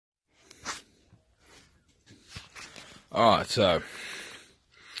Alright, so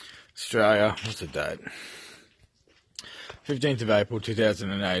Australia, what's the date? 15th of April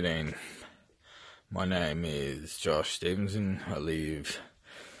 2018. My name is Josh Stevenson. I live...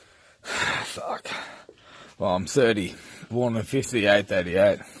 Well, I'm 30. Born on 5th of the 8th,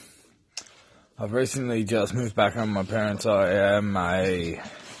 88. I've recently just moved back home with my parents. I am a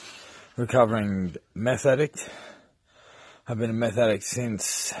recovering meth addict. I've been a meth addict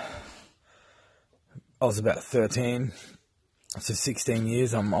since I was about 13. So 16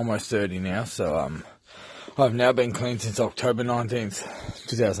 years. I'm almost 30 now. So I've now been clean since October 19th,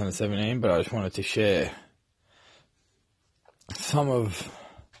 2017. But I just wanted to share some of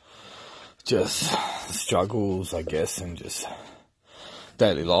just struggles, I guess, and just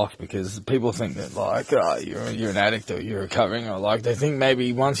daily life, because people think that you're an addict or you're recovering, or they think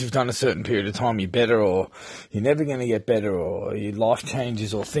maybe once you've done a certain period of time you're better, or you're never going to get better, or your life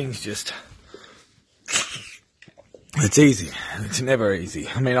changes, or things just... It's easy. It's never easy.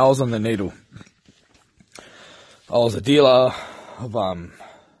 I mean, I was on the needle. I was a dealer. I've been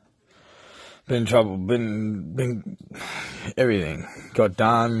in trouble, been everything. Got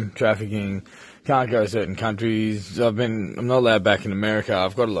done, trafficking, can't go to certain countries. I'm not allowed back in America.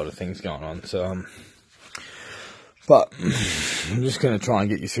 I've got a lot of things going on, so, but I'm just going to try and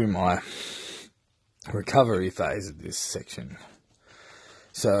get you through my recovery phase of this section.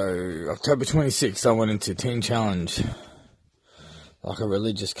 So, October 26th, I went into Teen Challenge, like a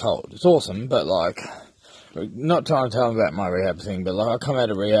religious cult. It's awesome, but not trying to tell them about my rehab thing, but I come out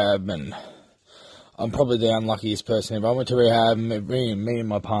of rehab and I'm probably the unluckiest person ever. I went to rehab, me and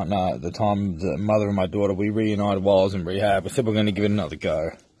my partner at the time, the mother of my daughter, we reunited while I was in rehab. I said we're going to give it another go.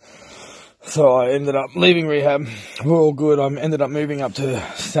 So I ended up leaving rehab. We're all good. I ended up moving up to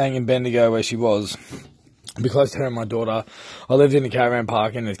staying in Bendigo where she was. I'd be close to her and my daughter. I lived in a caravan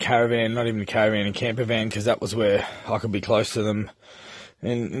park, in a caravan, not even a caravan, a camper van, because that was where I could be close to them.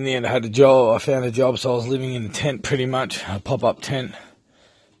 And in the end, I had a job. I found a job, so I was living in a tent pretty much, a pop-up tent,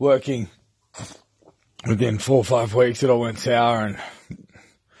 working. Within 4 or 5 weeks, it all went sour, and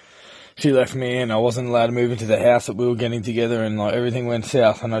she left me, and I wasn't allowed to move into the house that we were getting together, and everything went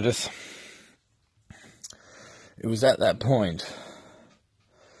south, and it was at that point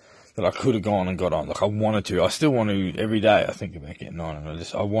that I could have gone and got on. I wanted to. I still want to every day. I think about getting on,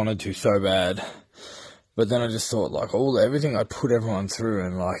 and I wanted to so bad. But then I just thought, everything I put everyone through,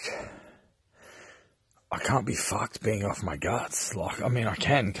 and I can't be fucked being off my guts. I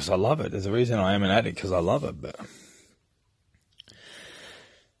can, because I love it. There's a reason I am an addict, because I love it, but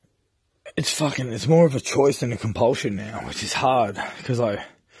it's more of a choice than a compulsion now, which is hard, because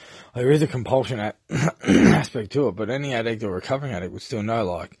there is a compulsion aspect to it, but any addict or recovering addict would still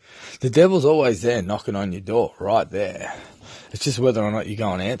know, the devil's always there knocking on your door, right there. It's just whether or not you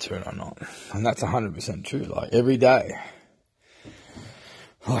go and answer it or not. And that's 100% true, every day.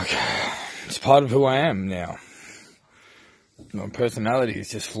 It's part of who I am now. My personality is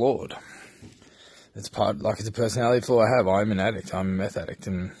just flawed. It's it's a personality flaw I have. I'm an addict. I'm a meth addict.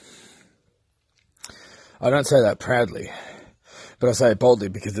 And I don't say that proudly, but I say it boldly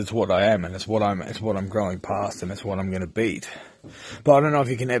because it's what I am, and it's what I'm growing past, and it's what I'm going to beat. But I don't know if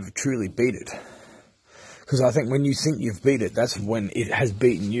you can ever truly beat it. Because I think when you think you've beat it, that's when it has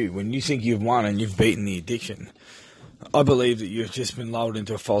beaten you. When you think you've won and you've beaten the addiction, I believe that you've just been lulled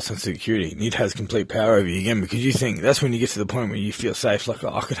into a false sense of security, and it has complete power over you again, because you think that's when you get to the point where you feel safe,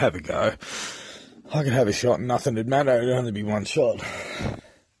 I could have a go. I could have a shot and nothing would matter. It'd only be one shot.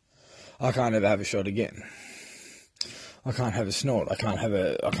 I can't ever have a shot again. I can't have a snort. I can't have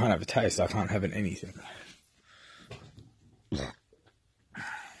a taste. I can't have anything.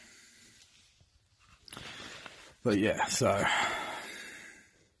 But yeah, so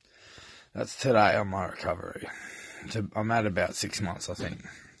that's today on my recovery. I'm at about 6 months, I think.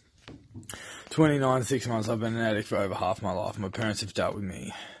 29, 6 months. I've been an addict for over half my life. My parents have dealt with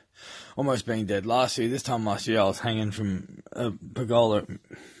me almost being dead. This time last year, I was hanging from a pergola.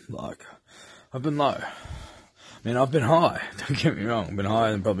 I've been low. I've been high. Don't get me wrong. I've been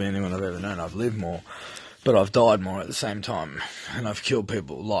higher than probably anyone I've ever known. I've lived more, but I've died more at the same time. And I've killed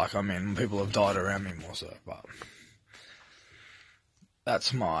people. People have died around me more so, but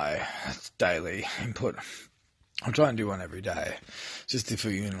that's daily input. I'll try and do one every day, just to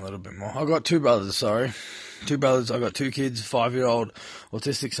fill you in a little bit more. I've got two brothers. I've got 2 kids, 5-year-old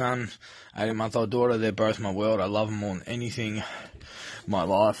autistic son, 18-month-old daughter. They're both my world. I love them more than anything in my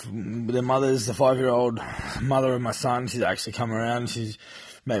life. Their mother's the 5-year-old mother of my son. She's actually come around. She's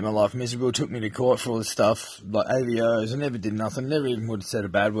made my life miserable, took me to court for all this stuff, AVOs. I never did nothing, never even would have said a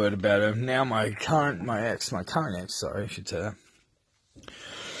bad word about her. Now my current ex, I should say,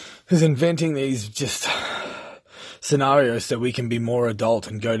 is inventing these just scenarios so we can be more adult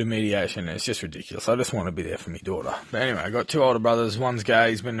and go to mediation. It's just ridiculous. I just want to be there for my daughter. But anyway, I got 2 older brothers. One's gay.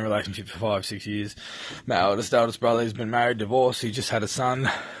 He's been in a relationship for 5-6 years. My eldest brother, he's been married, divorced. He just had a son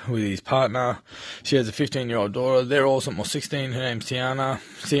with his partner. She has a 15-year-old daughter. They're all something more 16. Her name's Tiana,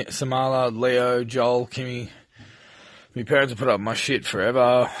 Samala, Leo, Joel, Kimmy. My parents have put up with my shit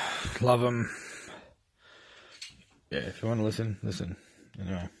forever. Love them. Yeah, if you want to listen, listen.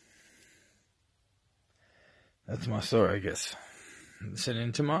 Anyway. That's my story, I guess. Listen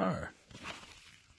in tomorrow.